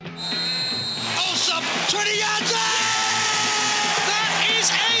20 yards out! That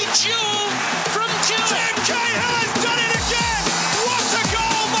is a duel from Jim Cahill has done it again! What a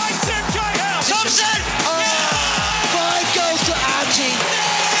goal by Tim Cahill! Thompson! Oh, 5 goals to Archie.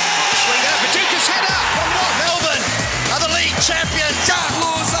 Swing out, Paducah's header from North Melbourne are the league champions.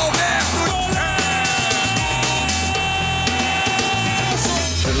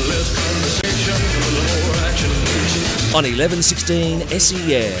 On 1116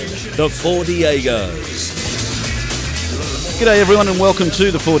 SEN, the Four Diegos. G'day everyone and welcome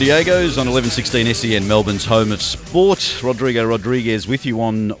to the Four Diegos on 1116 SEN, Melbourne's home of sport. Rodrigo Rodriguez with you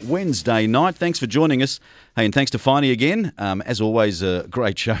on Wednesday night. Thanks for joining us. Hey, and thanks to Finey again. As always, a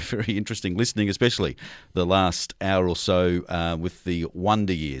great show, very interesting listening, especially the last hour or so with the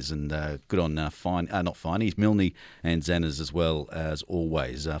Wonder Years. And good on not Finey, Milne and Zanners as well as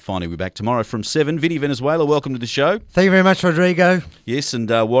always. Finey, we're back tomorrow from 7. Vinny Venezuela, welcome to the show. Thank you very much, Rodrigo. Yes, and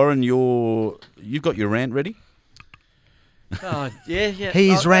Warren, you've got your rant ready? Oh, yeah.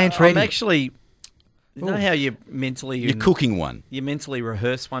 He's rant ready. I'm actually, you know how you mentally... You're cooking one. You mentally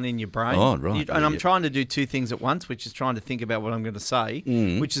rehearse one in your brain. Oh, right. I'm trying to do two things at once, which is trying to think about what I'm going to say,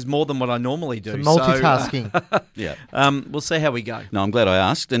 which is more than what I normally do. So multitasking. Yeah. We'll see how we go. No, I'm glad I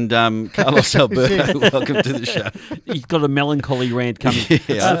asked. And Carlos Alberto, welcome to the show. He's got a melancholy rant coming. It's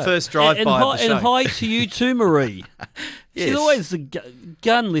the first drive-by of the show. And hi to you too, Marie. Yes. She's always the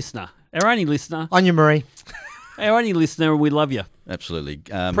gun listener, our only listener. On you, Marie. Our only listener, and we love you. Absolutely.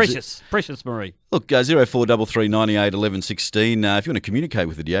 Precious Marie. Look, 0433 98 11 16. If you want to communicate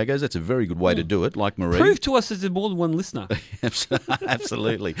with the Diegos, that's a very good way to do it, like Marie. Prove to us there's more than one listener.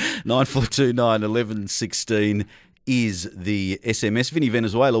 Absolutely. 9429 11 16 is the SMS. Vinny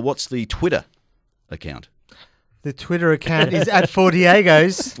Venezuela, what's the Twitter account? The Twitter account is at Four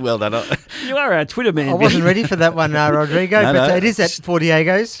Diegos. Well done. You are our Twitter man. I wasn't ready for that one, Rodrigo, No. it is at Four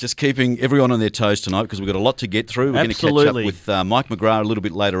Diegos. Just keeping everyone on their toes tonight because we've got a lot to get through. We're Absolutely. going to catch up with Mike McGrath a little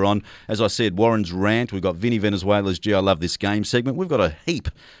bit later on. As I said, Warren's rant. We've got Vinny Venezuela's Gee, I Love This Game segment. We've got a heap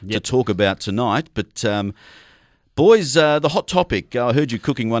to talk about tonight. But, boys, the hot topic. I heard you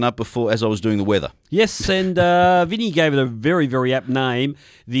cooking one up before as I was doing the weather. Yes, and Vinny gave it a very, very apt name.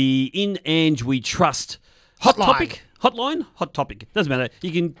 The In Ange We Trust Hot Topic. Hot topic. Doesn't matter.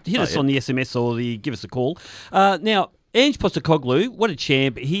 You can hit us on the SMS or give us a call. Now, Ange Postecoglou, what a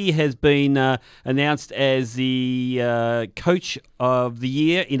champ. He has been announced as the coach of the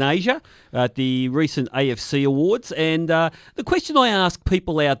year in Asia at the recent AFC Awards. And the question I ask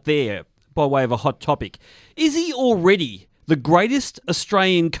people out there by way of a hot topic, is he already the greatest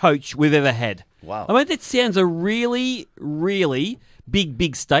Australian coach we've ever had? Wow. I mean, that sounds a really, really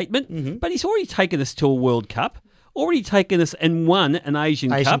big statement, but he's already taken us to a World Cup. Already taken us and won an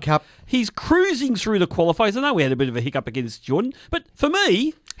Asian Cup. He's cruising through the qualifiers. I know we had a bit of a hiccup against Jordan, but for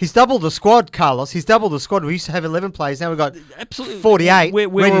me... He's doubled the squad, Carlos. He's doubled the squad. We used to have 11 players. Now we've got absolutely 48 we're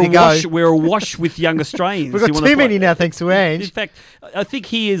ready to go. We're awash with young Australians. We've got too many now, thanks to Ange. In fact, I think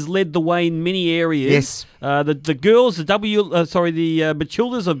he has led the way in many areas. Yes. The girls, the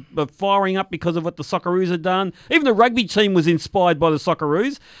Matildas are firing up because of what the Socceroos have done. Even the rugby team was inspired by the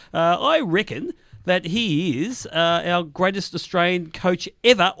Socceroos. I reckon that he is our greatest Australian coach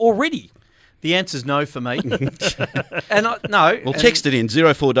ever already. The answer's no for me. No. Well, text it in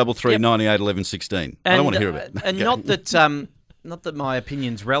 0433 98 11 16. I don't want to hear about it. And not that my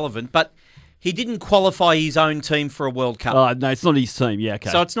opinion's relevant, but he didn't qualify his own team for a World Cup. Oh, no, it's not his team. Yeah, okay.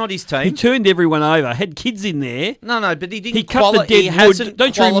 So it's not his team. He turned everyone over, had kids in there. No, but he didn't. He cut the dead wood.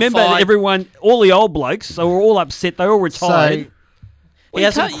 Don't you remember everyone, all the old blokes, they were all upset, they all retired. So, he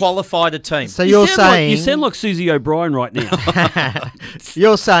hasn't qualified a team. So you're saying... you sound like Susie O'Brien right now.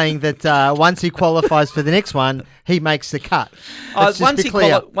 You're saying that once he qualifies for the next one, he makes the cut.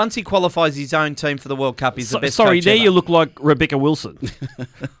 Once he qualifies his own team for the World Cup, he's the best Sorry, coach there ever. you look like Rebecca Wilson.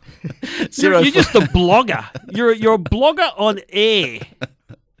 You're just a blogger. You're a blogger on air.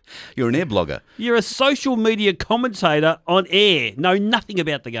 You're an air blogger. You're a social media commentator on air. Know nothing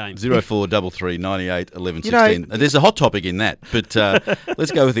about the game. 0433 98 11 16. There's a hot topic in that, but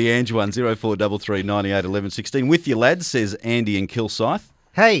let's go with the Ange one. 0433 98 11 16. With you, lads, says Andy in Kilsyth.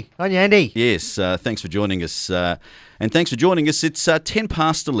 Hey, on you, Andy. Yes, thanks for joining us. And thanks for joining us. It's 10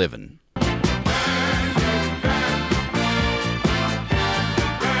 past 11.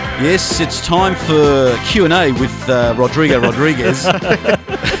 Yes, it's time for Q&A with Rodrigo Rodriguez.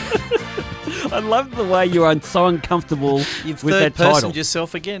 I love the way you're so uncomfortable You've with that third-personed title.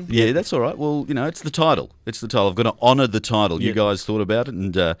 yourself again. Yeah, that's all right. Well, it's the title. It's the title. I've got to honour the title. You guys thought about it,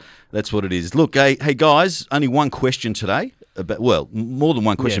 and that's what it is. Look, hey guys, only one question today. More than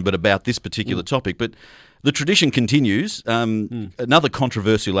one question, but about this particular topic. But The tradition continues. Another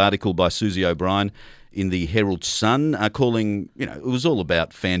controversial article by Susie O'Brien in the Herald Sun, calling, it was all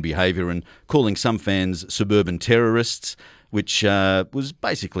about fan behaviour and calling some fans suburban terrorists, which was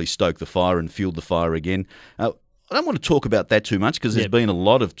basically stoke the fire and fueled the fire again. I don't want to talk about that too much because there's been a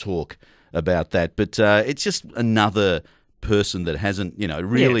lot of talk about that, but it's just another person that hasn't,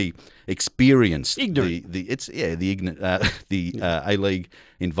 really experienced the A-League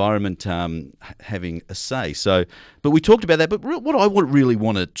environment having a say. So, but we talked about that. But what I really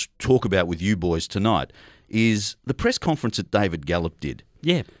want to talk about with you boys tonight is the press conference that David Gallop did.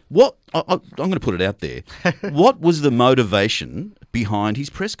 Yeah. I'm going to put it out there. What was the motivation behind his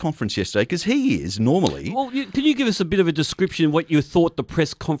press conference yesterday? Because he is normally. Well, can you give us a bit of a description of what you thought the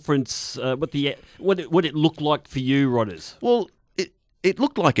press conference, what it looked like for you, Rodders? Well, it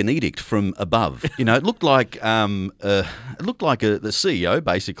looked like an edict from above. It looked like the CEO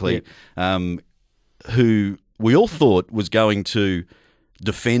basically, who we all thought was going to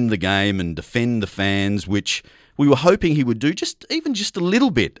defend the game and defend the fans, which we were hoping he would do just a little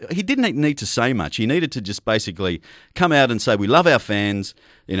bit. He didn't need to say much. He needed to just basically come out and say, we love our fans,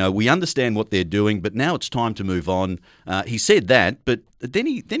 we understand what they're doing, but now it's time to move on. He said that, but then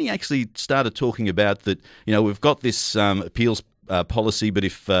he actually started talking about that, we've got this appeals policy, but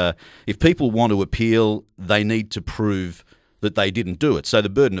if people want to appeal, they need to prove that they didn't do it. So the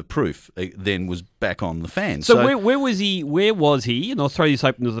burden of proof then was back on the fans. So where was he? Where was he? And I'll throw this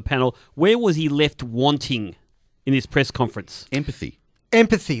open to the panel. Where was he left wanting in this press conference?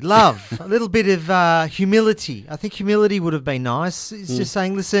 Empathy, love, a little bit of humility. I think humility would have been nice. It's just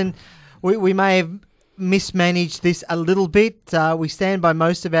saying, listen, we may have mismanaged this a little bit. We stand by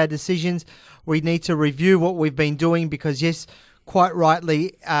most of our decisions. We need to review what we've been doing because, yes, quite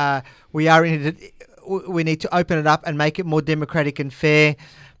rightly, we are in it. We need to open it up and make it more democratic and fair.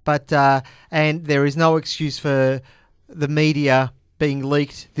 But and there is no excuse for the media being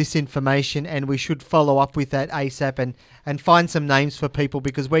leaked this information, and we should follow up with that ASAP and find some names for people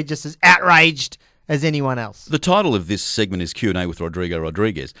because we're just as outraged as anyone else. The title of this segment is Q&A with Rodrigo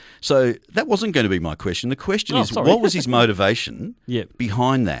Rodriguez. So that wasn't going to be my question. The question is, what was his motivation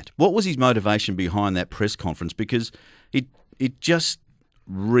behind that? What was his motivation behind that press conference? Because it just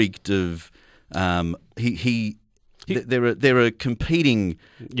reeked of there are competing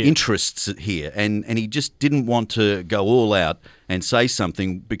interests here, and he just didn't want to go all out and say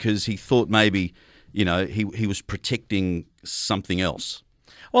something because he thought maybe he was protecting something else.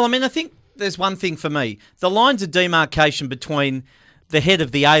 Well, I think there's one thing for me. The lines of demarcation between the head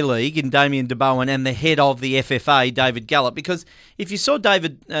of the A-League in Damien DeBowen and the head of the FFA, David Gallop, because if you saw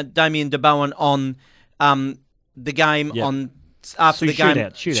Damien DeBowen on the game after the game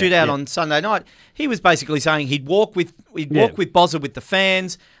shootout on Sunday night, he was basically saying he'd walk with Bozza with the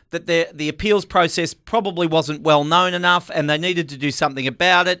fans, that the appeals process probably wasn't well known enough and they needed to do something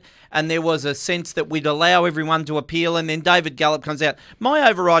about it, and there was a sense that we'd allow everyone to appeal. And then David Gallop comes out. My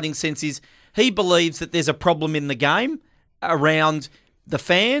overriding sense is he believes that there's a problem in the game around the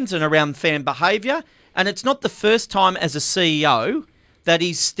fans and around fan behaviour, and it's not the first time as a CEO that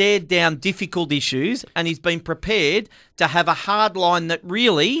he's stared down difficult issues and he's been prepared to have a hard line that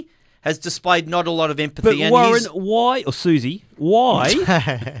really has displayed not a lot of empathy. But Warren, why, or Susie, why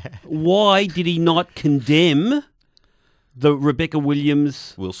did he not condemn the Rebecca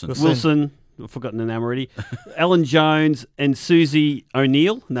Wilson, I've forgotten the name already, Alan Jones and Susie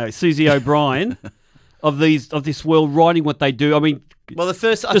O'Brien of this world writing what they do?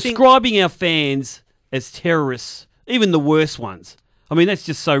 Describing our fans as terrorists, even the worst ones. That's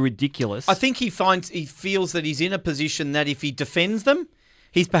just so ridiculous. I think he feels that he's in a position that if he defends them,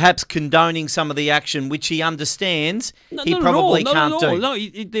 he's perhaps condoning some of the action, which he understands he probably can't do. No,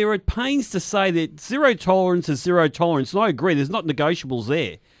 they're at pains to say that zero tolerance is zero tolerance, and I agree, there's not negotiables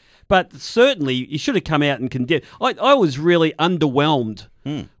there. But certainly, he should have come out and condemned. I was really underwhelmed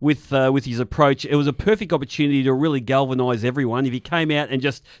with his approach. It was a perfect opportunity to really galvanise everyone. If he came out and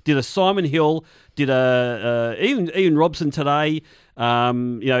just did a Simon Hill, did even Ian Robson today,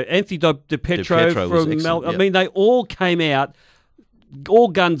 Anthony De Petro from Melbourne. They all came out, all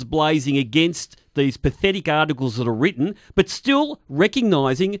guns blazing against these pathetic articles that are written, but still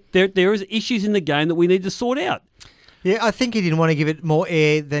recognising there is issues in the game that we need to sort out. Yeah, I think he didn't want to give it more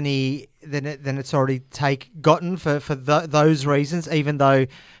air than it's already gotten for those reasons. Even though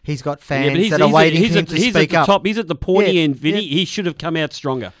he's got fans that are waiting for him to speak up. He's at the pointy end, Vinny. He should have come out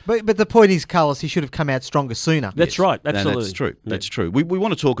stronger. But the point is, Carlos, he should have come out stronger sooner. That's right, absolutely. No, that's true. Yeah. That's true. We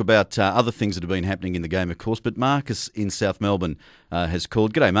want to talk about other things that have been happening in the game, of course. But Marcus in South Melbourne has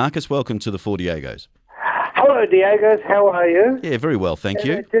called. G'day, Marcus. Welcome to the Four Diegos. Hello, Diegos. How are you? Yeah, very well, thank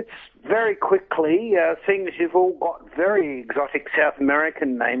you. very quickly, seeing as you've all got very exotic South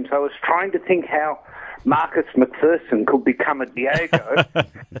American names, I was trying to think how Marcus McPherson could become a Diego,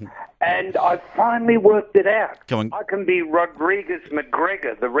 and I finally worked it out. Come on. I can be Rodriguez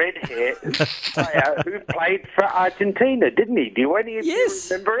McGregor, the red-haired player who played for Argentina, didn't he? Do any of you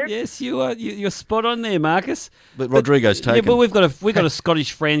remember him? Yes, you are. You're spot on there, Marcus. But Rodrigo's taken. Yeah, but we've got a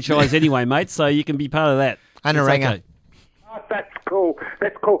Scottish franchise anyway, mate. So you can be part of that. And a It's ringer. okay. Oh, that's cool.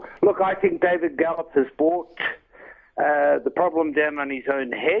 That's cool. Look, I think David Gallop has brought the problem down on his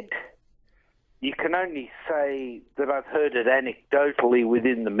own head. You can only say that I've heard it anecdotally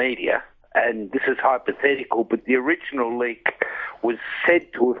within the media, and this is hypothetical, but the original leak was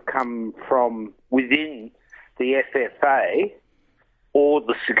said to have come from within the FFA or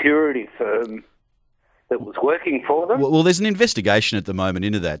the security firm that was working for them. Well, there's an investigation at the moment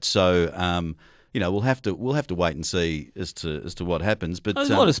into that, so we'll have to wait and see as to what happens. But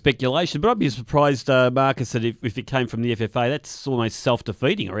There's a lot of speculation, but I'd be surprised, Marcus, that if it came from the FFA, that's almost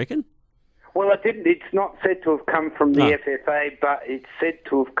self-defeating, I reckon. Well, it didn't. It's not said to have come from the FFA, but it's said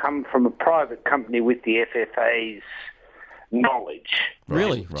to have come from a private company with the FFA's knowledge.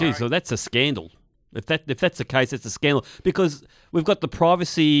 Really? Right. Geez, so that's a scandal. If that's the case, it's a scandal because we've got the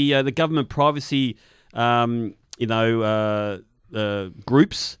privacy, the government privacy, groups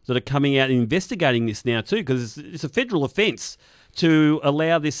that are coming out and investigating this now too, because it's a federal offence to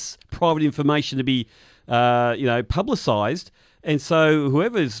allow this private information to be, publicised, and so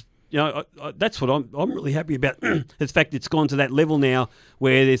whoever's. That's what I'm really happy about. The fact it's gone to that level now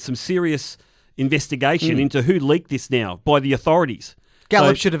where there's some serious investigation into who leaked this now by the authorities.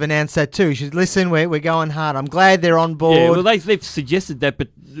 Gallup should have announced that too. He should listen. We're going hard. I'm glad they're on board. Yeah, well, they've suggested that, but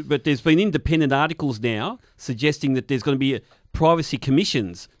there's been independent articles now suggesting that there's going to be privacy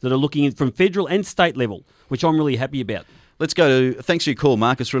commissions that are looking in from federal and state level, which I'm really happy about. let's go to, thanks for your call,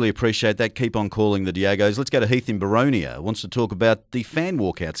 Marcus. Really appreciate that. Keep on calling the Diegos. Let's go to Heath in Baronia. Wants to talk about the fan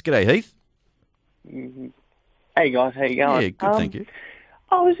walkouts. G'day, Heath. Hey guys, how you going? Yeah, good, thank you.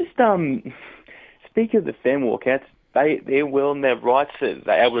 I was just speaking of the fan walkouts, they're well in their rights that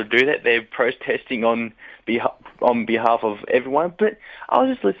they're able to do that. They're protesting on behalf of everyone. But I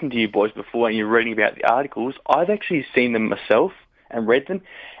was just listening to you boys before, and you're reading about the articles. I've actually seen them myself and read them,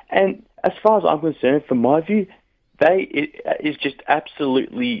 and as far as I'm concerned, from my view, it is just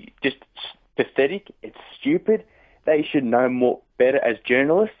absolutely just pathetic. It's stupid. They should know more better as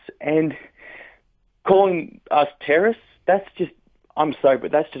journalists, and calling us terrorists, that's just, I'm sorry,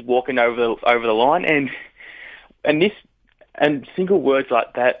 but that's just walking over the line, and single words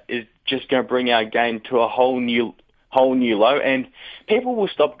like that is just going to bring our game to a whole new low, and people will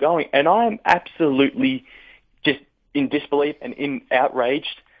stop going. And I am absolutely just in disbelief and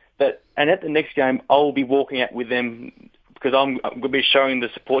outraged that. And at the next game, I will be walking out with them because I'm going to be showing the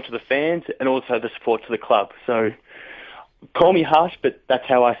support to the fans and also the support to the club. So call me harsh, but that's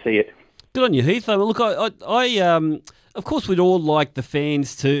how I see it. Good on you, Heath. Look, I of course, we'd all like the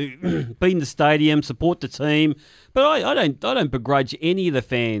fans to be in the stadium, support the team, but I don't begrudge any of the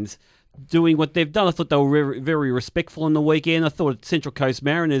fans doing what they've done. I thought they were very, very respectful on the weekend. I thought Central Coast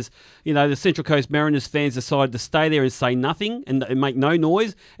Mariners, the Central Coast Mariners fans decided to stay there and say nothing and make no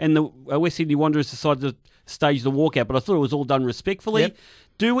noise, and the West Sydney Wanderers decided to stage the walkout. But I thought it was all done respectfully. Yep.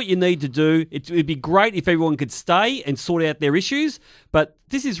 Do what you need to do. It'd be great if everyone could stay and sort out their issues, but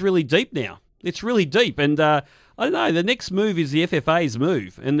this is really deep now. It's really deep, and I don't know, the next move is the FFA's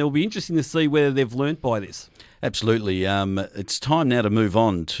move, and it'll be interesting to see whether they've learnt by this. Absolutely. It's time now to move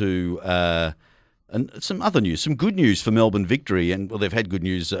on to some other news, some good news for Melbourne Victory. And, well, they've had good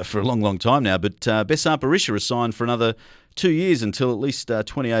news for a long, long time now, but Besart Berisha is signed for another 2 years until at least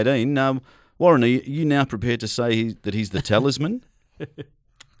 2018. Warren, are you now prepared to say that he's the talisman?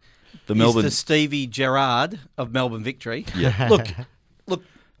 He's the Stevie Gerrard of Melbourne Victory. Yeah. Look,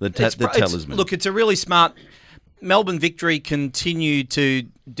 the talisman. It's a really smart... Melbourne Victory continue to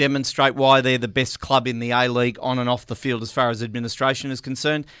demonstrate why they're the best club in the A-League on and off the field as far as administration is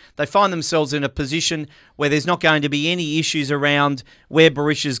concerned. They find themselves in a position where there's not going to be any issues around where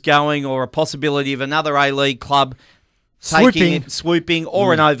Berisha's going or a possibility of another A-League club swooping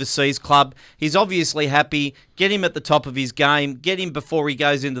or an overseas club. He's obviously happy. Get him at the top of his game. Get him before he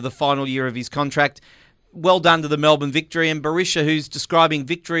goes into the final year of his contract. Well done to the Melbourne Victory. And Berisha, who's describing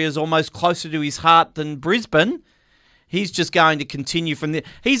Victory as almost closer to his heart than Brisbane, he's just going to continue from there.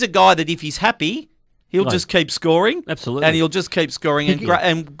 He's a guy that if he's happy, he'll just keep scoring. Absolutely. And he'll just keep scoring.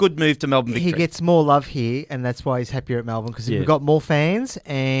 And good move to Melbourne Victory. He gets more love here, and that's why he's happier at Melbourne, because we've got more fans,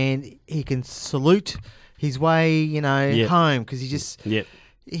 and he can salute his way, home, because he's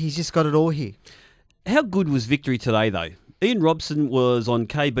just got it all here. How good was Victory today, though? Ian Robson was on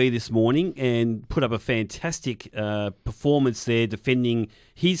KB this morning and put up a fantastic performance there, defending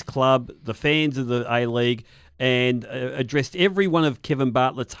his club, the fans of the A-League, and addressed every one of Kevin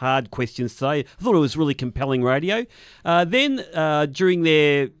Bartlett's hard questions today. I thought it was really compelling radio. Then during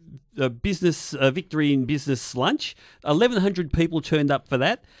their business victory in business lunch, 1,100 people turned up for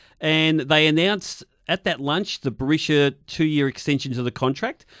that, and they announced at that lunch the Berisha 2-year extension to the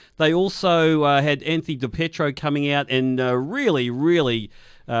contract. They also had Anthony DiPietro coming out and really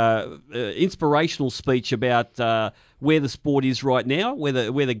inspirational speech about where the sport is right now, where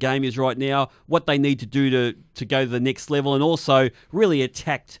the game is right now, what they need to do to go to the next level, and also really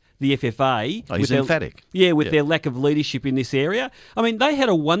attacked the FFA. Oh, he's emphatic. With their lack of leadership in this area. I mean, they had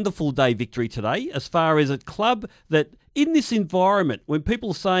a wonderful day victory today as far as a club that, in this environment, when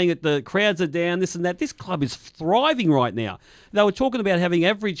people are saying that the crowds are down, this and that, this club is thriving right now. They were talking about having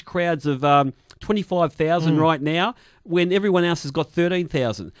average crowds of 25,000 right now when everyone else has got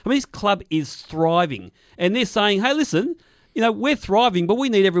 13,000. I mean, this club is thriving. And they're saying, hey, listen, we're thriving, but we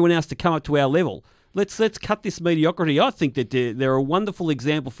need everyone else to come up to our level. Let's cut this mediocrity. I think that they're a wonderful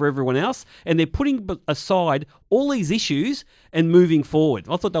example for everyone else, and they're putting aside all these issues and moving forward.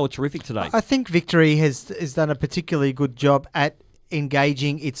 I thought they were terrific today. I think Victory has done a particularly good job at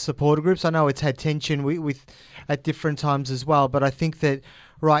engaging its supporter groups. I know it's had tension with at different times as well, but I think that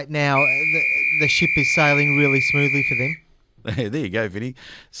right now the ship is sailing really smoothly for them. There you go, Vinny.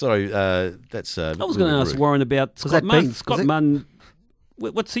 Sorry, that's. I was going to ask Warren about Scott Munn. Scott Munn.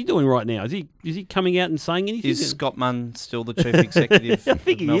 What's he doing right now? Is he coming out and saying anything? Is Scott Munn still the chief executive? I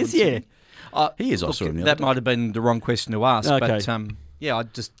think he is, yeah. He is also. That might have been the wrong question to ask, okay. but I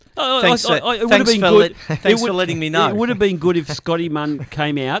just thanks for letting me know. It would have been good if Scotty Munn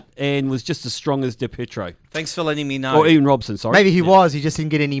came out and was just as strong as DiPietro. Thanks for letting me know. Or Ian Robson, sorry. Maybe he was. He just didn't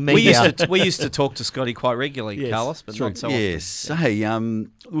get any media. We used to talk to Scotty quite regularly, Carlos, but not so often. Yes. Hey,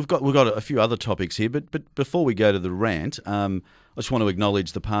 we've got a few other topics here, but before we go to the rant, I just want to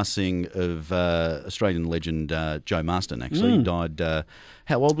acknowledge the passing of Australian legend Joe Marsden. Actually, he died.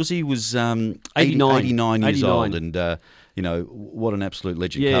 How old was he? He was 89 years old, and what an absolute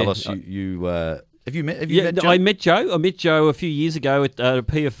legend. Yeah. Carlos, have you met Joe? I met Joe a few years ago at a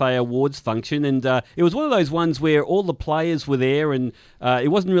PFA Awards function, and it was one of those ones where all the players were there, and it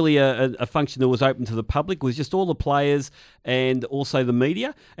wasn't really a function that was open to the public. It was just all the players and also the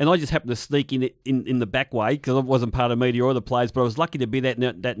media, and I just happened to sneak in the back way because I wasn't part of media or the players, but I was lucky to be that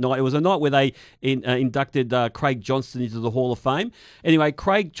night. It was a night where they inducted Craig Johnston into the Hall of Fame. Anyway,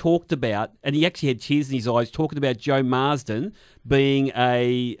 Craig talked about, and he actually had tears in his eyes, talking about Joe Marsden being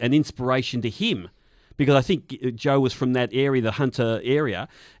an inspiration to him, because I think Joe was from that area, the Hunter area,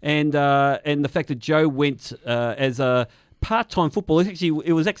 and the fact that Joe went as a part-time football.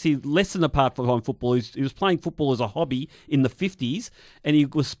 It was actually less than a part-time football. He was playing football as a hobby in the 50s, and he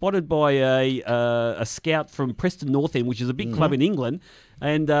was spotted by a scout from Preston North End, which is a big club in England.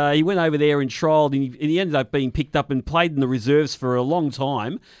 And he went over there and trialled, and he ended up being picked up and played in the reserves for a long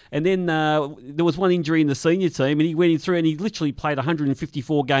time. And then there was one injury in the senior team, and he went in through and he literally played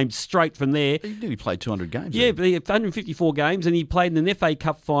 154 games straight from there. He nearly played 200 games. Yeah, but 154 games, and he played in an FA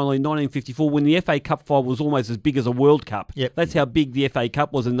Cup final in 1954 when the FA Cup final was almost as big as a World Cup. Yep. That's how big the FA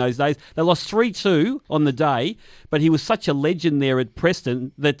Cup was in those days. They lost 3-2 on the day, but he was such a legend there at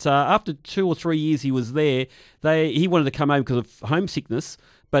Preston that after 2 or 3 years he was there, he wanted to come home because of homesickness.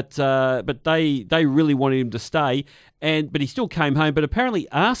 But they really wanted him to stay, but he still came home. But apparently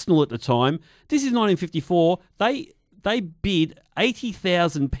Arsenal at the time, this is 1954, they bid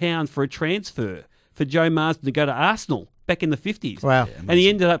 £80,000 for a transfer for Joe Marsden to go to Arsenal back in the 50s. Wow. Yeah, and he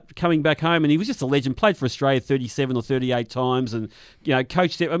ended up coming back home, and he was just a legend. Played for Australia 37 or 38 times, and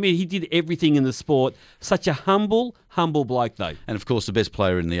coached it. I mean, he did everything in the sport. Such a humble bloke, though. And of course, the best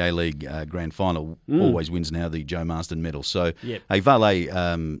player in the A-League Grand Final always wins now the Joe Marsden medal. So, hey, valet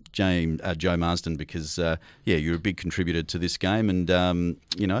Joe Marsden, because you're a big contributor to this game, and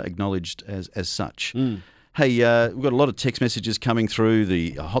acknowledged as such. Hey, we've got a lot of text messages coming through.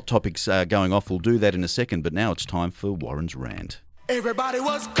 The hot topics going off. We'll do that in a second, but now it's time for Warren's rant. Everybody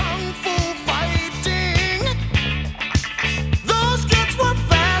was kung fu fighting. Those kids were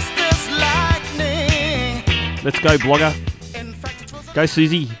fast as lightning. Let's go, blogger. Go,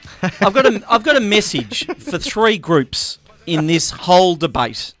 Susie. I've got a message for 3 groups in this whole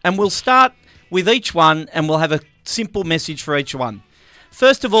debate, and we'll start with each one, and we'll have a simple message for each one.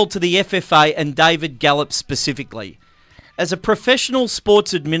 First of all, to the FFA and David Gallop specifically. As a professional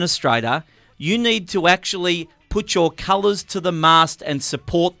sports administrator, you need to actually put your colours to the mast and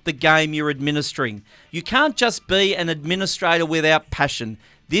support the game you're administering. You can't just be an administrator without passion.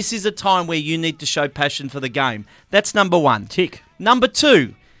 This is a time where you need to show passion for the game. That's number one. Tick. Number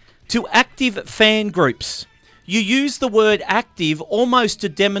two, to active fan groups. You use the word active almost to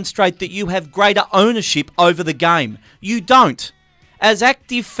demonstrate that you have greater ownership over the game. You don't. As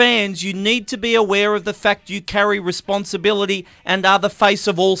active fans, you need to be aware of the fact you carry responsibility and are the face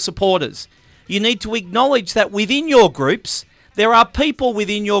of all supporters. You need to acknowledge that within your groups, there are people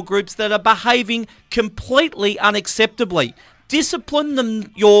within your groups that are behaving completely unacceptably. Discipline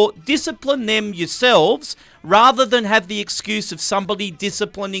them yourselves rather than have the excuse of somebody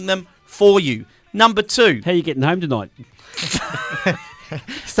disciplining them for you. Number two. How are you getting home tonight?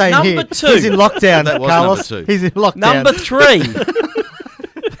 Staying Number here. two. He's in lockdown, That was Carlos. number two. He's in lockdown. Number three.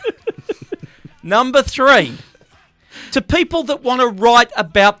 Number three. To people that want to write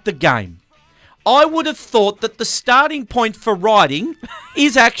about the game. I would have thought that the starting point for writing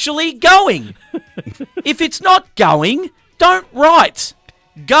is actually going. If it's not going, don't write.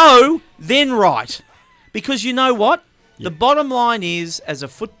 Go, then write. Because you know what? The bottom line is, as a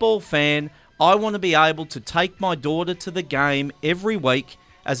football fan, I want to be able to take my daughter to the game every week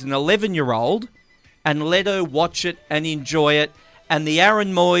as an 11-year-old and let her watch it and enjoy it. And the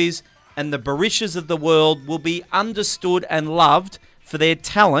Aaron Moys and the Barishas of the world will be understood and loved for their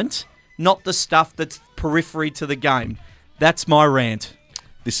talent, not the stuff that's periphery to the game. That's my rant.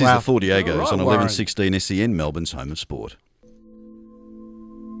 This is the Four Diegos All right, on Warren. 1116 SEN, Melbourne's home of sport.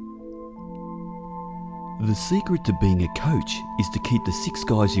 The secret to being a coach is to keep the 6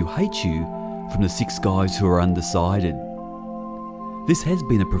 guys who hate you from the 6 guys who are undecided. This has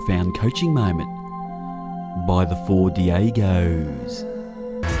been a profound coaching moment by the Four Diegos.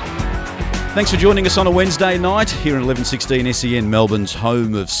 Thanks for joining us on a Wednesday night here at 1116 SEN, Melbourne's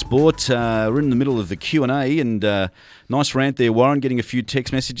home of sport. We're in the middle of the Q&A and nice rant there, Warren, getting a few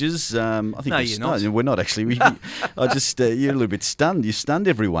text messages. I think No, you're not. We're not actually. You're a little bit stunned. You stunned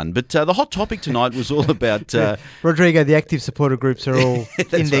everyone. But the hot topic tonight was all about... Rodrigo, the active supporter groups are all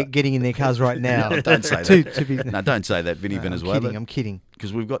right. getting in their cars right now. No, don't say that. No, No, don't say that, Vinny Venezuela. I'm kidding.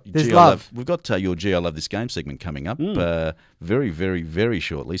 Because we've got There's Gee, love. We've got your Gee, I Love This Game segment coming up very, very, very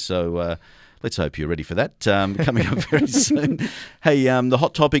shortly. So let's hope you're ready for that. Coming up very soon. Hey, the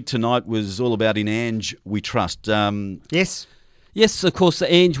hot topic tonight was all about In Ange We Trust. Yes. Yes, of course,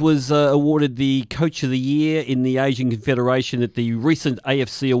 Ange was awarded the Coach of the Year in the Asian Confederation at the recent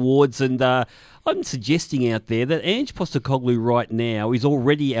AFC Awards, and I'm suggesting out there that Ange Postecoglou right now is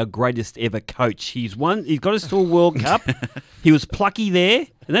already our greatest ever coach. He's got us to a World Cup. He was plucky there,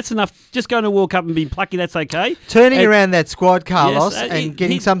 and that's enough. Just going to a World Cup and being plucky, that's okay. Turning And- around that squad, Carlos, Yes, and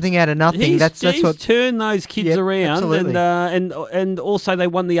getting he- something out of nothing. He's That's what. turned those kids Yep, around, absolutely. and also they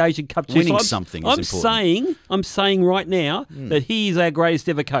won the Asian Cup too. Winning I'm- something is important. I'm saying right now that he is our greatest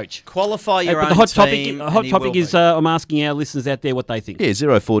ever coach. Qualify your But own the hot team. topic is I'm asking our listeners out there what they think. Yeah,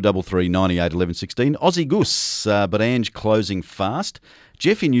 0433 98 11 16. Aussie Goose, but Ange closing fast.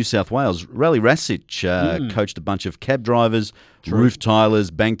 Jeff in New South Wales, Rally Rasic coached a bunch of cab drivers, roof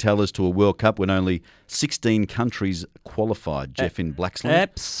tilers, bank tellers to a World Cup when only 16 countries qualified. Jeff in Blaxland.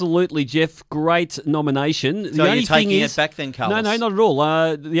 Absolutely, Jeff. Great nomination. So you're taking it back then, Carlos? No, not at all.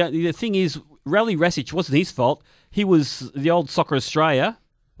 The thing is, Rally Rasic wasn't his fault. He was the old Soccer Australia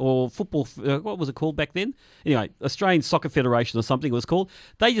or football. What was it called back then? Anyway, Australian Soccer Federation or something it was called.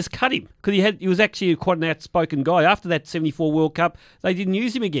 They just cut him because he was actually quite an outspoken guy. After that '74 World Cup, they didn't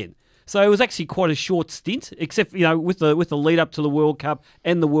use him again. So it was actually quite a short stint, except with the lead up to the World Cup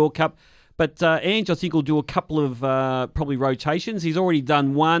and the World Cup. But Ange, I think, will do a couple of probably rotations. He's already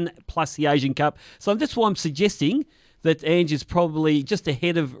done one plus the Asian Cup. So that's why I'm suggesting that Ange is probably just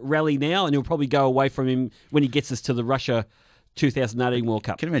ahead of Rally now, and he'll probably go away from him when he gets us to the Russia 2018 World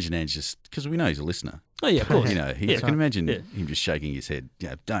Cup. Can you imagine Ange just, because we know he's a listener. Oh, yeah, of course. I can imagine him just shaking his head.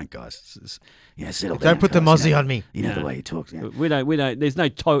 Don't, guys. Settle down. Don't put the guys, mozzie on me. You know the way he talks. We don't. There's no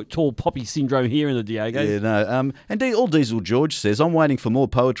tall poppy syndrome here in the Diego. Yeah, no. And All Diesel George says, I'm waiting for more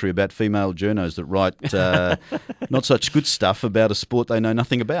poetry about female journos that write not such good stuff about a sport they know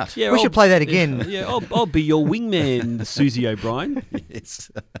nothing about. Yeah, We should play that again. Yeah, I'll be your wingman, Susie O'Brien. Yes.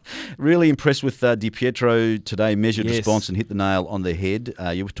 Really impressed with Di Pietro today. Measured Yes. response and hit the nail on the head.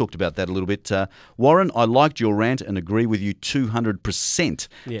 You've talked about that a little bit. Warren, I liked your rant and agree with you 200%.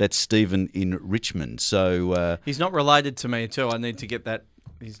 Yeah. That's Stephen in Richmond. So He's not related to me too. I need to get that.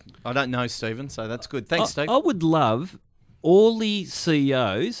 I don't know Stephen, so that's good. Thanks, Steve. I would love all the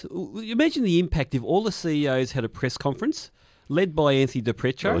CEOs. Imagine the impact if all the CEOs had a press conference led by Anthony Di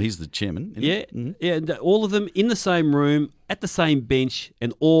Pietro. well, he's the chairman. isn't he? Yeah, Mhm. yeah, and all of them in the same room at the same bench,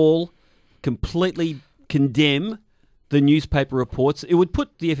 and all completely condemn the newspaper reports. It would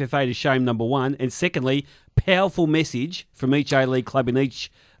put the FFA to shame, number one, and secondly, powerful message from each A-League club in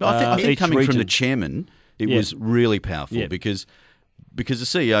each I think each coming region. from the chairman, it Yeah. was really powerful Yeah. because the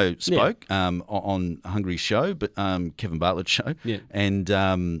CEO spoke on Hungary's show, but Kevin Bartlett's show, Yeah. and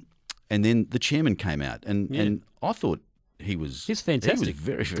then the chairman came out, and I thought he's fantastic. He was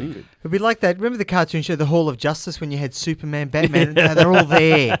very, very good. It'd be like that. Remember the cartoon show, The Hall of Justice, when you had Superman, Batman? They're all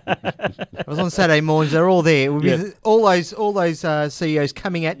there. It was on Saturday mornings. They're all there. It would be all those CEOs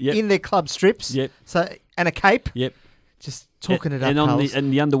coming out in their club strips, Yep. and a cape, Yep. just talking it up.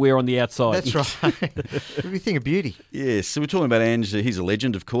 And the underwear on the outside. That's right. It would be a thing of beauty. Yes, so we're talking about Ange. He's a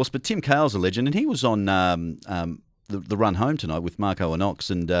legend, of course, but Tim Cale's a legend, and he was on the run home tonight with Marco and Ox,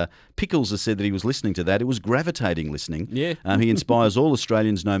 and Pickles has said that he was listening to that. It was gravitating listening. Yeah. He inspires all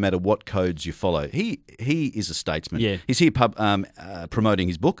Australians no matter what codes you follow. He is a statesman. Yeah. He's here promoting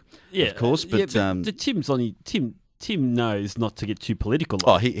his book, of course, but... Tim knows not to get too political.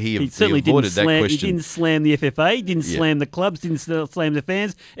 Oh, he certainly avoided didn't that slam. question. He didn't slam the FFA. Didn't slam the clubs. Didn't slam the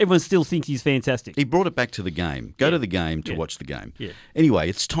fans. Everyone still thinks he's fantastic. He brought it back to the game. Go to the game to watch the game. Yeah. Anyway,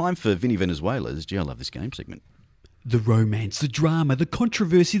 it's time for Vinny Venezuela's Gee, I Love This Game segment. The romance, the drama, the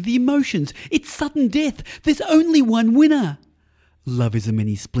controversy, the emotions. It's sudden death. There's only one winner. Love is a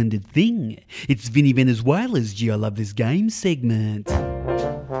many splendid thing. It's Vinny Venezuela's Gee, I Love This Game segment.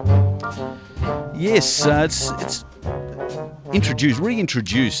 Yes, it's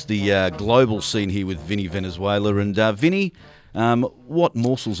reintroduce the global scene here with Vinny Venezuela. And Vinny, what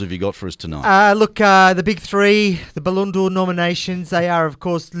morsels have you got for us tonight? Look, the big three, the Ballon d'Or nominations, they are, of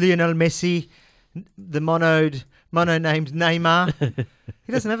course, Lionel Messi, the mono named Neymar.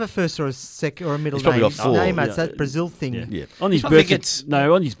 He doesn't have a first or a second or a middle He's probably name. got four. Neymar, it's that Brazil thing. Yeah. On his I birth think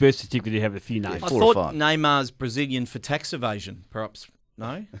on his birth certificate, you have a few names. I Four or thought five. Neymar's Brazilian for tax evasion, perhaps.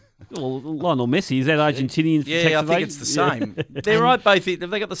 No? Well, Lionel Messi, is that Argentinian for tax Yeah, I evasion? think it's the same. They're right, both. Have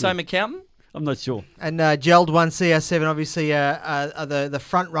they got the same accountant? I'm not sure. And Geld 1, CR7 obviously are the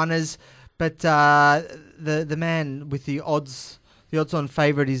front runners, but the man with the odds-on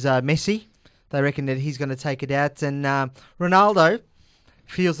favourite is Messi. They reckon that he's going to take it out, and Ronaldo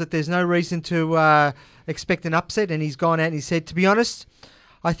feels that there's no reason to expect an upset, and he's gone out and he said, to be honest,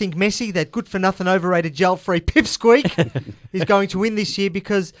 I think Messi, that good-for-nothing, overrated, gel-free pipsqueak, is going to win this year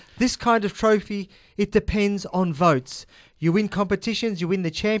because this kind of trophy, it depends on votes. You win competitions, you win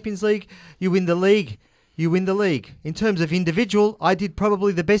the Champions League, you win the league. You win the league. In terms of individual, I did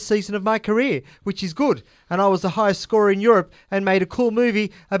probably the best season of my career, which is good. And I was the highest scorer in Europe and made a cool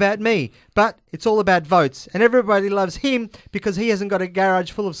movie about me. But it's all about votes. And everybody loves him because he hasn't got a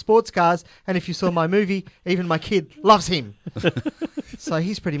garage full of sports cars. And if you saw my movie, even my kid loves him. So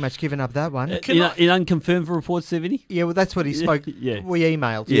he's pretty much given up that one. In unconfirmed reports, 70? Yeah, well, that's what he spoke. Yeah. We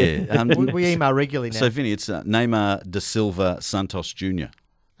emailed. Yeah. We email regularly now. So, Vinny, it's Neymar da Silva Santos Jr.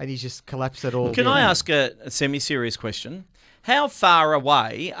 And he's just collapsed it all. Can I ask a semi-serious question? How far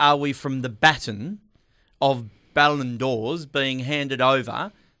away are we from the baton of Ballon d'Ors being handed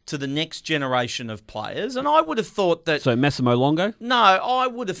over to the next generation of players? And I would have thought that... So Massimo Longo? No, I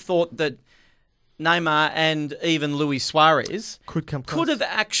would have thought that Neymar and even Luis Suarez could have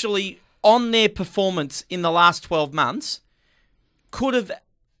actually, on their performance in the last 12 months, could have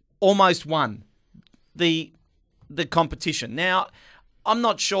almost won the competition. Now... I'm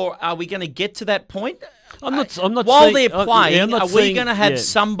not sure. Are we going to get to that point? I'm not. While saying, they're playing, are we going to have yeah.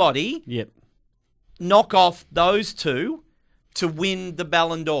 somebody knock off those two to win the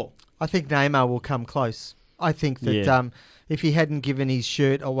Ballon d'Or? I think Neymar will come close. I think that if he hadn't given his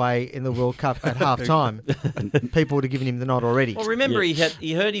shirt away in the World Cup at half time, people would have given him the nod already. Well, remember he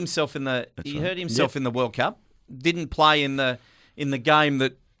hurt himself in the in the World Cup. Didn't play in the game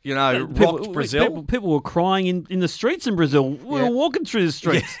that. Rocked Brazil. People were crying in the streets in Brazil. We were walking through the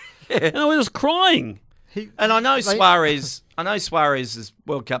streets. And I was crying. And I know Suarez's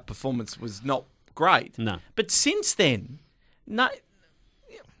World Cup performance was not great. No. But since then, but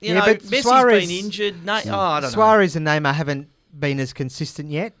Messi's Suarez, been injured. I don't know. Suarez and Neymar haven't been as consistent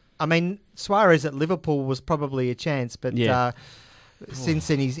yet. I mean, Suarez at Liverpool was probably a chance, but since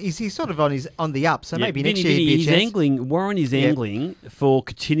then he's sort of on the up. So maybe next year he'd be a chance. Angling. Warren is angling for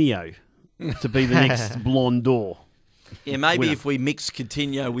Coutinho to be the next Ballon d'Or. Yeah, maybe winner. if we mix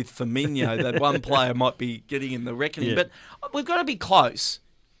Coutinho with Firmino, that one player might be getting in the reckoning. Yeah. But we've got to be close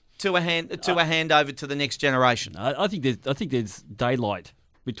to a handover to the next generation. I think there's daylight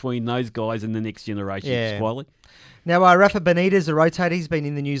between those guys and the next generation. Yeah. Squally. Now, Rafa Benitez, a rotator, he's been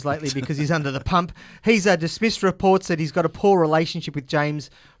in the news lately because he's under the pump. He's dismissed reports that he's got a poor relationship with James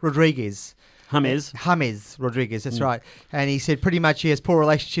Rodriguez. James Rodriguez, that's right. And he said pretty much he has poor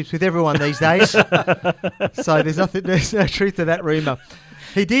relationships with everyone these days. So there's no truth to that rumour.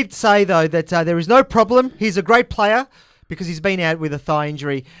 He did say, though, that there is no problem. He's a great player because he's been out with a thigh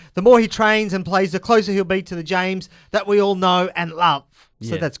injury. The more he trains and plays, the closer he'll be to the James that we all know and love.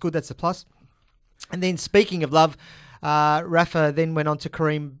 So that's good. That's a plus. And then speaking of love, Rafa then went on to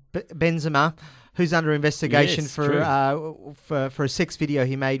Karim Benzema, who's under investigation for a sex video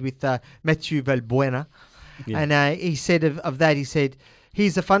he made with Mathieu Valbuena. Yeah. And he said of that, he said,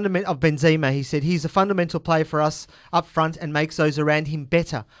 he's a fundamental of Benzema. He said he's a fundamental player for us up front and makes those around him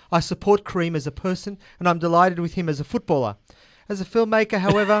better. I support Karim as a person, and I'm delighted with him as a footballer. As a filmmaker,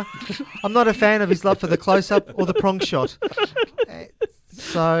 however, I'm not a fan of his love for the close-up or the prong shot.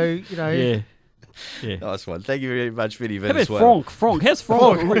 So, you know... Yeah. Nice one. Thank you very much, Vinny How about Venezuela. Franck? How's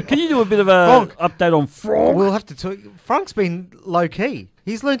Franck? Can you do a bit of a update on Franck? We'll have to talk. Frank's been low-key.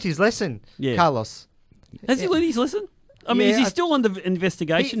 He's learnt his lesson, Carlos. Has he learned his lesson? I mean, is he still under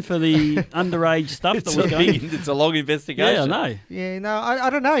investigation for the underage stuff that was going? It's a long investigation. Yeah, I know. Yeah, no, I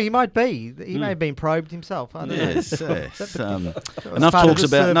don't know. He might be. He may have been probed himself. I don't know.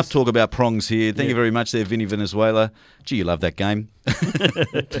 Enough talk about prongs here. Thank you very much there, Vinny Venezuela. Gee, you love that game.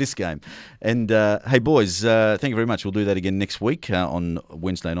 This game. And, hey, boys, thank you very much. We'll do that again next week on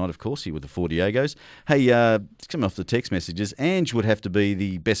Wednesday night, of course, here with the Four Diegos. Hey, coming off the text messages, Ange would have to be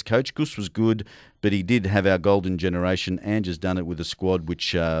the best coach. Gus was good, but he did have our golden generation. Ange has done it with a squad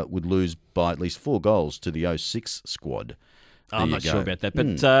which would lose by at least 4 goals to the 06 squad. I'm not sure about that,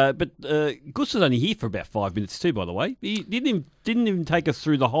 but Gus was only here for about 5 minutes too. By the way, he didn't even take us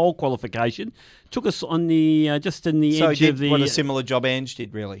through the whole qualification. Took us on the just in the edge of the. What a similar job Ange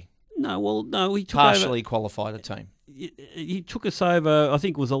did, really. No, he took partially qualified a team. He took us over. I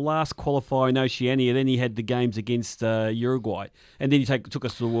think it was the last qualifier in Oceania. Then he had the games against Uruguay, and then he took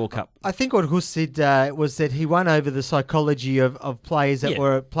us to the World Cup. I think what Gus did was that he won over the psychology of players that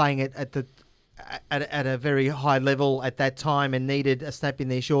were playing at a very high level at that time and needed a snap in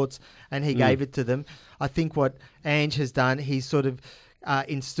their shorts, and he gave it to them. I think what Ange has done, he's sort of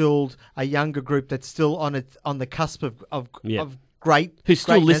instilled a younger group that's still on the cusp of great, who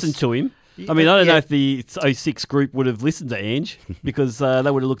still greatness. listen to him. I mean, I don't know if the 06 group would have listened to Ange because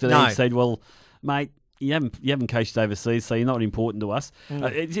they would have looked at Ange and said, "Well, mate, you haven't coached overseas, so you're not important to us."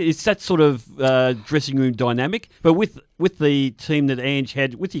 It's that sort of dressing room dynamic. But with the team that Ange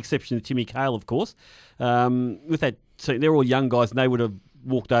had, with the exception of Timmy Cahill, of course, with that team, they're all young guys, and they would have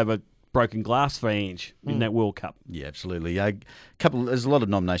walked over broken glass for Ange in that World Cup. Yeah, absolutely. There's a lot of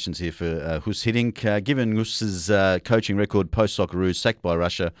nominations here for Hus Hiddink. Given Hus's coaching record post-Socceroos, sacked by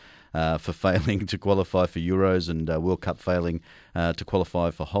Russia for failing to qualify for Euros and World Cup failing to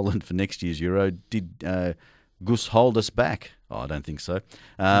qualify for Holland for next year's Euro, did Gus hold us back? Oh, I don't think so.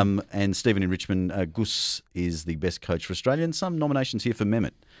 And Stephen in Richmond, Gus is the best coach for Australia. And some nominations here for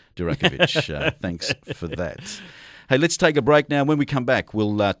Mehmet Durakovic. Thanks for that. Hey, let's take a break now. When we come back,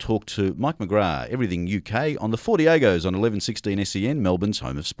 we'll talk to Mike McGrath, Everything UK, on the Four Diegos on 1116 SEN, Melbourne's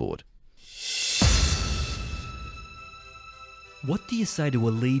home of sport. What do you say to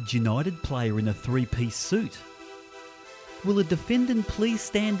a Leeds United player in a three-piece suit? Will a defendant please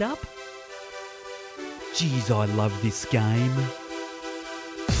stand up? Geez, I love this game.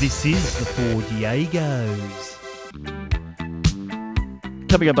 This is the Four Diegos.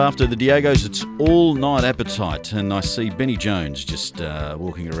 Coming up after the Diegos, it's all-night appetite, and I see Benny Jones just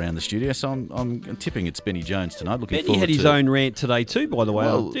walking around the studio, so I'm tipping it's Benny Jones tonight. Benny had his own rant today too, by the way.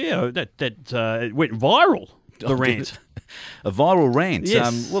 Well, it went viral, the rant. A viral rant.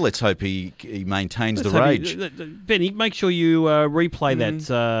 Yes. Well, let's hope he maintains the rage. Benny, make sure you replay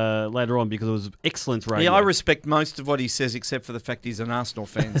that later on because it was excellent radio. Yeah, I respect most of what he says except for the fact he's an Arsenal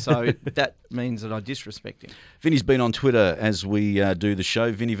fan, so that means that I disrespect him. Vinny's been on Twitter as we do the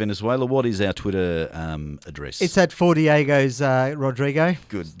show. Vinny Venezuela, what is our Twitter address? It's at Four Diegos, Rodrigo.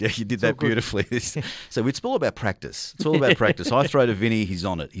 Good. Yeah, you did that beautifully. So it's all about practice. It's all about practice. I throw to Vinny, he's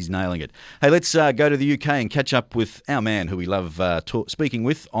on it. He's nailing it. Hey, let's go to the UK and catch up with our man who we love speaking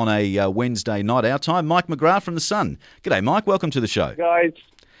with on a Wednesday night, our time, Mike McGrath from The Sun. G'day, Mike. Welcome to the show. Guys.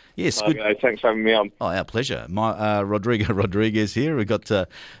 Yes. Good. Guys. Thanks for having me on. Oh, our pleasure. Rodrigo Rodriguez here. We've got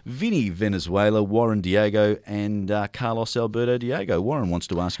Vinny Venezuela, Warren Diego, and Carlos Alberto Diego. Warren wants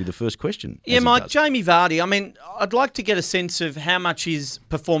to ask you the first question. Yeah, Mike, Jamie Vardy, I mean, I'd like to get a sense of how much his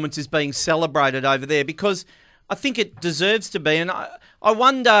performance is being celebrated over there because I think it deserves to be. And I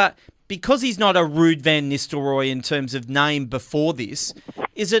wonder, because he's not a Ruud van Nistelrooy in terms of name before this,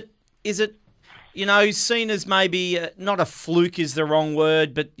 is it seen as maybe not a fluke is the wrong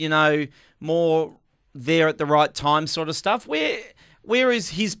word, but more there at the right time sort of stuff? where is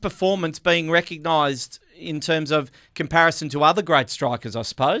his performance being recognised in terms of comparison to other great strikers, I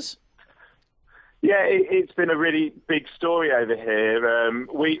suppose? Yeah, it's been a really big story over here.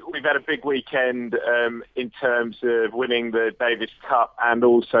 We've had a big weekend in terms of winning the Davis Cup and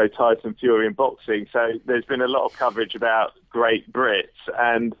also Tyson Fury in boxing. So there's been a lot of coverage about great Brits,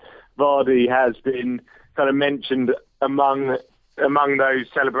 and Vardy has been kind of mentioned among those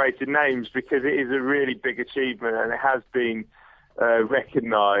celebrated names because it is a really big achievement and it has been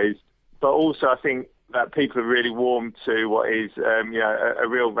recognised. But also, I think that people are really warmed to what is, a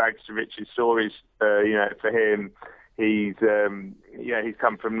real rags to riches stories. For him, he's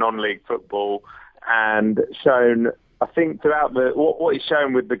come from non-league football and shown. I think throughout what he's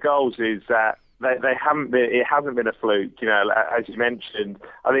shown with the goals is that they haven't been. It hasn't been a fluke. As you mentioned,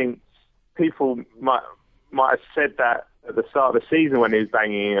 I think people might have said that at the start of the season when he was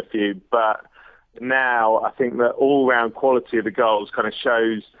banging in a few, but now I think the all-round quality of the goals kind of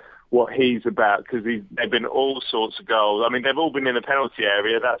shows what he's about, because they've been all sorts of goals. I mean, they've all been in the penalty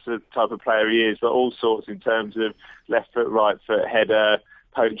area. That's the type of player he is, but all sorts in terms of left foot, right foot, header,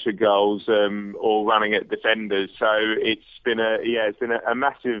 poacher goals, or running at defenders. So it's been a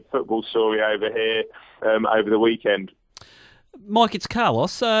massive football story over here over the weekend. Mike, it's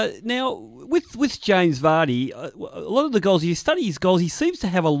Carlos. Now, with James Vardy, a lot of the goals, you study his goals, he seems to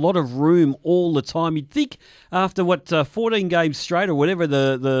have a lot of room all the time. You'd think after 14 games straight or whatever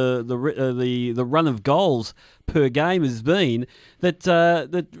the run of goals per game has been, that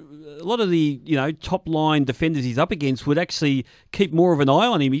a lot of the top line defenders he's up against would actually keep more of an eye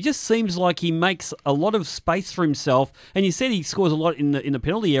on him. He just seems like he makes a lot of space for himself, and you said he scores a lot in the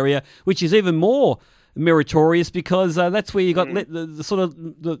penalty area, which is even more meritorious because that's where you got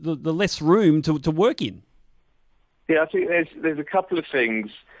the less room to work in. Yeah, I think there's a couple of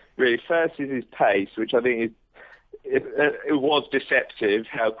things really. First is his pace, which I think it was deceptive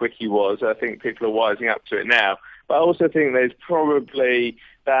how quick he was. I think people are wising up to it now. But I also think there's probably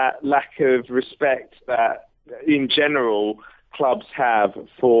that lack of respect that in general clubs have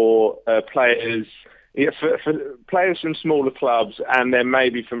for players. Yeah, for players from smaller clubs, and then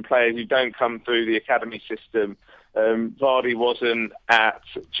maybe from players who don't come through the academy system. Vardy wasn't at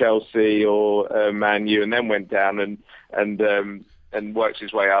Chelsea or Man U, and then went down and worked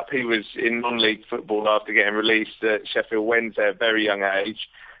his way up. He was in non-league football after getting released at Sheffield Wednesday at a very young age,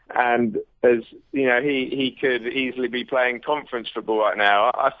 and as you know, he could easily be playing conference football right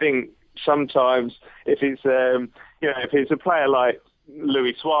now. I think sometimes if it's a player like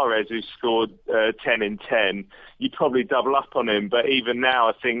Luis Suarez, who scored 10 in 10, you'd probably double up on him. But even now,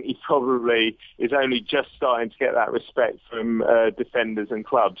 I think he probably is only just starting to get that respect from defenders and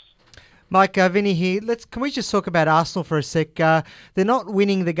clubs. Mike, Vinny here. Can we just talk about Arsenal for a sec? They're not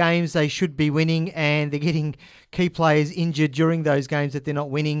winning the games they should be winning, and they're getting key players injured during those games that they're not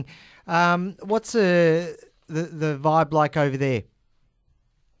winning. What's the vibe like over there?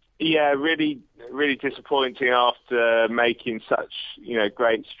 Yeah, really disappointing after making such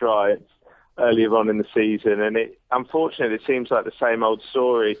great strides earlier on in the season, and unfortunately it seems like the same old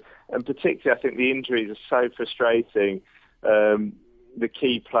story. And particularly, I think the injuries are so frustrating. The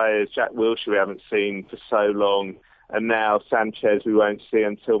key players, Jack Wilshere, we haven't seen for so long, and now Sanchez we won't see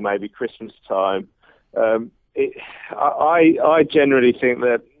until maybe Christmas time. I generally think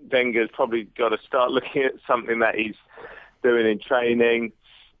that Wenger's probably got to start looking at something that he's doing in training,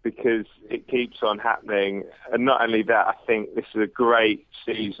 because it keeps on happening. And not only that, I think this is a great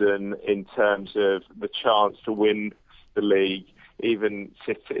season in terms of the chance to win the league. Even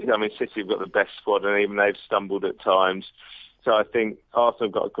City have got the best squad, and even they've stumbled at times. So I think Arsenal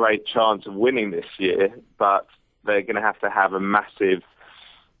have got a great chance of winning this year, but they're going to have a massive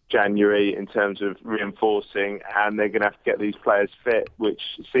January in terms of reinforcing, and they're going to have to get these players fit, which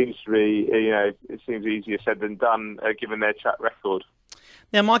seems to be, it seems easier said than done, given their track record.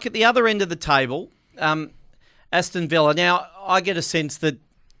 Now, Mike, at the other end of the table, Aston Villa. Now, I get a sense that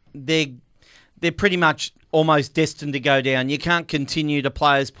they're pretty much almost destined to go down. You can't continue to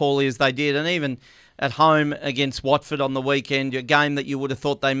play as poorly as they did, and even at home against Watford on the weekend, a game that you would have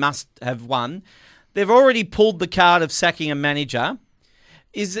thought they must have won. They've already pulled the card of sacking a manager.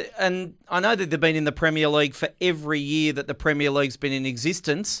 And I know that they've been in the Premier League for every year that the Premier League's been in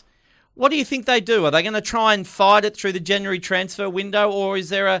existence. What do you think they do? Are they going to try and fight it through the January transfer window, or is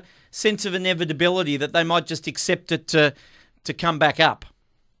there a sense of inevitability that they might just accept it to come back up?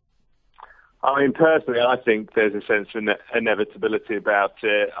 I mean, personally, I think there's a sense of inevitability about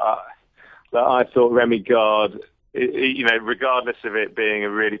it. I thought Remy Gard, regardless of it being a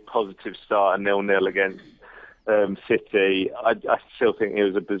really positive start, a 0-0 against City, I still think it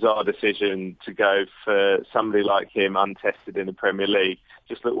was a bizarre decision to go for somebody like him, untested in the Premier League.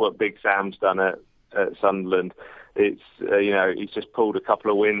 Just look what Big Sam's done at Sunderland. It's he's just pulled a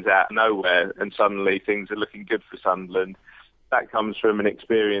couple of wins out of nowhere, and suddenly things are looking good for Sunderland. That comes from an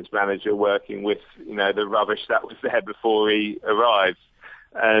experienced manager working with the rubbish that was there before he arrived,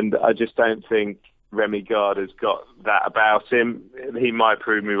 and I just don't think Remy Gard has got that about him. He might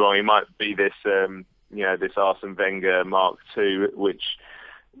prove me wrong. He might be this this Arsene Wenger Mark II, which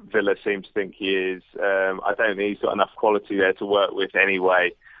Villa seem to think he is. I don't think he's got enough quality there to work with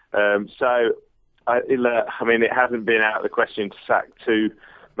anyway. It hasn't been out of the question to sack 2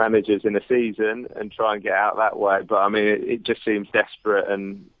 managers in a season and try and get out that way. But, it just seems desperate.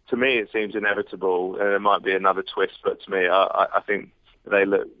 And to me, it seems inevitable. There might be another twist, but to me, I think they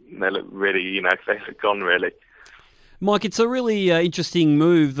look really, they look gone, really. Mike, it's a really interesting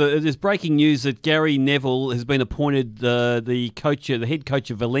move. There's breaking news that Gary Neville has been appointed the head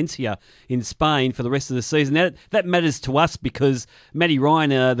coach of Valencia in Spain for the rest of the season. That matters to us because Matty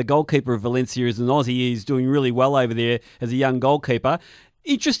Ryan, the goalkeeper of Valencia, is an Aussie. He's doing really well over there as a young goalkeeper.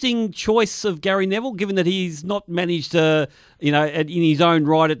 Interesting choice of Gary Neville, given that he's not managed, in his own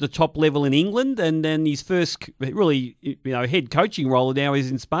right at the top level in England, and then his first really, head coaching role now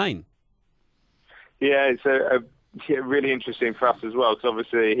is in Spain. Yeah, it's really interesting for us as well, because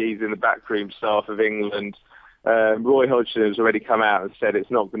obviously he's in the backroom staff of England. Roy Hodgson has already come out and said it's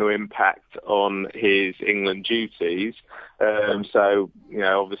not going to impact on his England duties. Obviously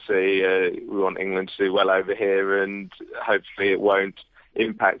we want England to do well over here, and hopefully it won't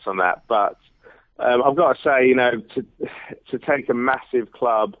impact on that. But I've got to say, to take a massive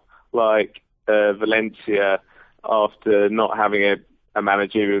club like Valencia after not having a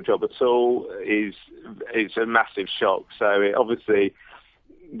managerial job at all is a massive shock. So obviously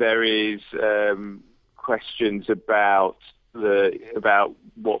there is questions about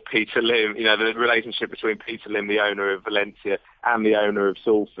what Peter Lim, the relationship between Peter Lim, the owner of Valencia, and the owner of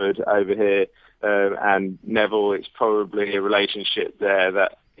Salford over here, and Neville. It's probably a relationship there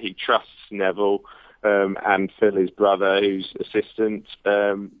that he trusts Neville and Phil, his brother, who's assistant,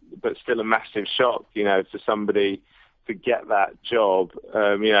 but still a massive shock, for somebody to get that job.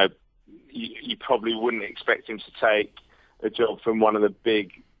 You probably wouldn't expect him to take a job from one of the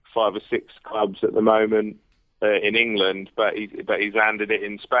big 5 or 6 clubs at the moment in England, but he's landed it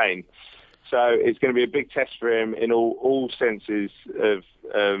in Spain. So it's going to be a big test for him in all senses of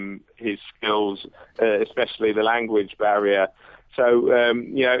his skills, especially the language barrier. So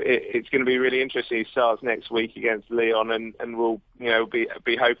it's going to be really interesting. He starts next week against Lyon, and we'll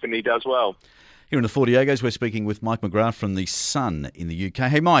be hoping he does well. Here in the Four Diegos, we're speaking with Mike McGrath from The Sun in the UK.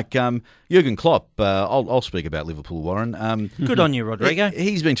 Hey, Mike, Jurgen Klopp, I'll speak about Liverpool, Warren. Good on you, Rodrigo.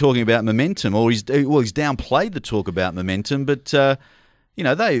 He's been talking about momentum, or he's downplayed the talk about momentum, but, 8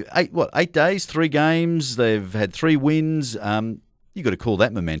 days, 3 games, they've had 3 wins. You've got to call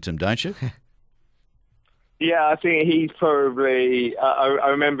that momentum, don't you? Yeah, I think he's probably... I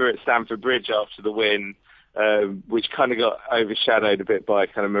remember at Stamford Bridge after the win, which kind of got overshadowed a bit by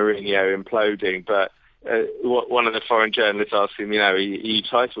kind of Mourinho imploding. But one of the foreign journalists asked him, are you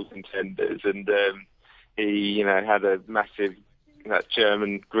title contenders? And he, had a massive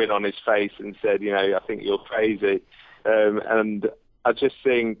German grin on his face and said, I think you're crazy. And I just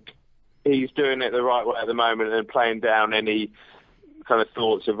think he's doing it the right way at the moment and playing down any kind of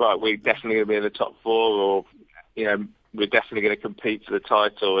thoughts of, right, we're definitely going to be in the top 4, or, we're definitely going to compete for the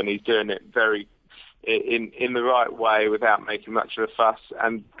title. And he's doing it very in the right way without making much of a fuss,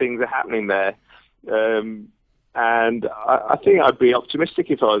 and things are happening there. And I think I'd be optimistic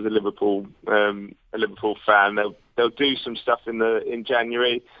if I was a Liverpool fan. They'll do some stuff in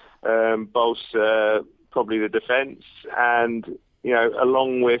January, bolster probably the defence, and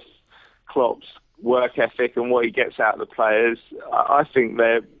along with Klopp's work ethic and what he gets out of the players, I think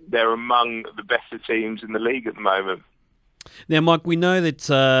they're among the better teams in the league at the moment. Now, Mike, we know that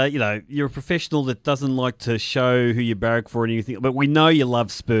you're a professional that doesn't like to show who you barrack for or anything, but we know you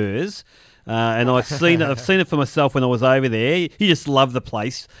love Spurs, and I've seen it for myself when I was over there. You just love the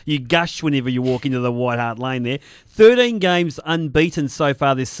place. You gush whenever you walk into the White Hart Lane there. 13 games unbeaten so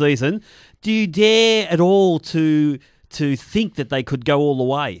far this season. Do you dare at all to think that they could go all the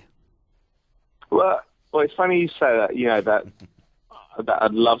way? Well, it's funny you say that. That I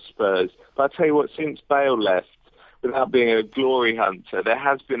love Spurs, but I tell you what, since Bale left, without being a glory hunter, there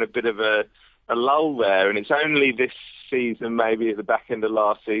has been a bit of a lull there, and it's only this season, maybe at the back end of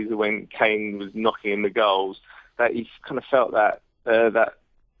last season when Kane was knocking in the goals, that you kind of felt that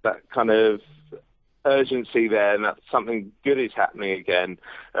kind of urgency there, and that something good is happening again.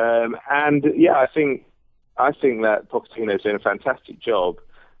 I think I think that Pochettino's doing a fantastic job.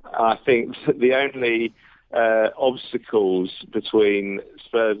 I think that the only obstacles between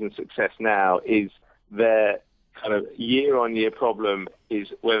Spurs and success now is their kind of year-on-year problem is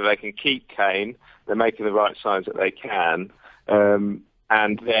whether they can keep Kane. They're making the right signs that they can,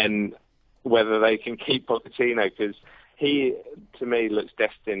 and then whether they can keep Pochettino, because he, to me, looks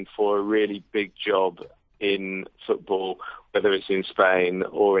destined for a really big job in football, whether it's in Spain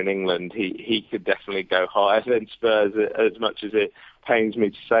or in England. He could definitely go higher than Spurs, as much as it pains me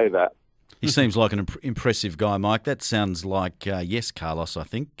to say that. He seems like an impressive guy, Mike. That sounds like, yes, Carlos, I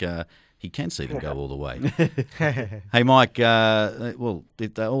think. He can see them go all the way. Hey, Mike, all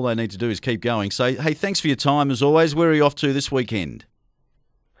they need to do is keep going. So, hey, thanks for your time, as always. Where are you off to this weekend?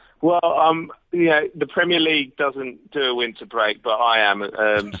 Well, the Premier League doesn't do a winter break, but I am.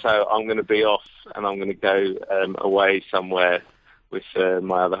 So I'm going to be off, and I'm going to go away somewhere with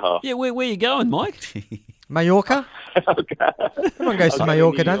my other half. Yeah, where are you going, Mike? Mallorca? Everyone goes to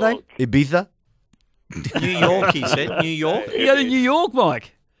Mallorca, don't they? Ibiza? New York, he said. New York. You go to New York,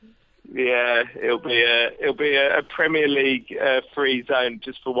 Mike? Yeah, it'll be a Premier League free zone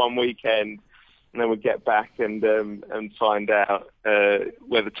just for one weekend. And then we'll get back and find out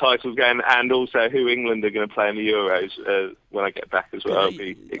where the title's going, and also who England are going to play in the Euros when I get back as well. It'll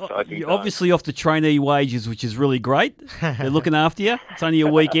be exciting. You're obviously off the trainee wages, which is really great. They're looking after you. It's only a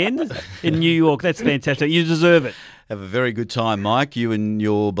weekend in New York. That's fantastic. You deserve it. Have a very good time, Mike, you and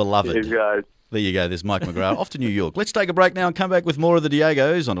your beloved. Cheers, guys. There you go. There's Mike McGrath off to New York. Let's take a break now and come back with more of the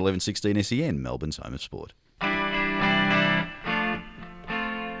Diegos on 1116 SEN, Melbourne's home of sport.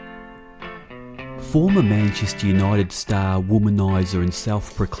 Former Manchester United star, womaniser and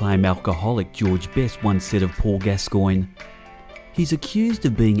self-proclaimed alcoholic George Best once said of Paul Gascoigne, "He's accused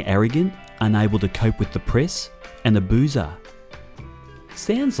of being arrogant, unable to cope with the press, and a boozer.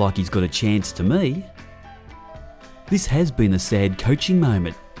 Sounds like he's got a chance to me." This has been a sad coaching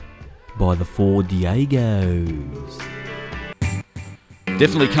moment by the four Diegos.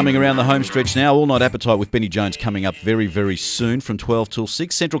 Definitely coming around the home stretch now. All Night Appetite with Benny Jones coming up very, very soon from 12 till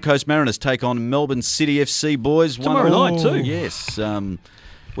 6. Central Coast Mariners take on Melbourne City FC, boys. Tomorrow night too. Yes. What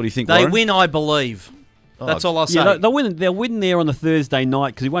do you think, They Warren? win, I believe. That's all I'll say. Yeah, they'll win. They'll win there on the Thursday night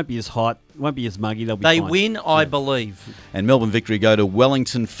because he won't be as hot, won't be as muggy. They'll be They fine. win, I believe. And Melbourne Victory go to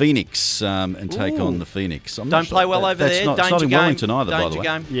Wellington Phoenix and take on the Phoenix. I'm not Don't play well over that's there. Not, it's not Danger in game. Wellington either, by the way.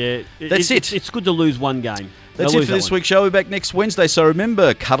 Game. Yeah, That's it. It's good to lose one game. That's it for this week's show. We're back next Wednesday, so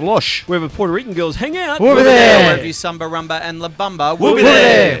remember, Carlos. Wherever Puerto Rican girls hang out. We'll be there. Wherever you Samba, Rumba and La Bamba, We'll be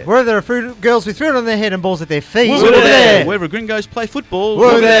there. Wherever there are girls with fruit on their head and balls at their feet. We'll be there. Wherever gringos play football.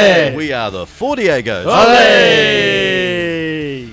 We'll be there. We are the Four Diegos. Olé!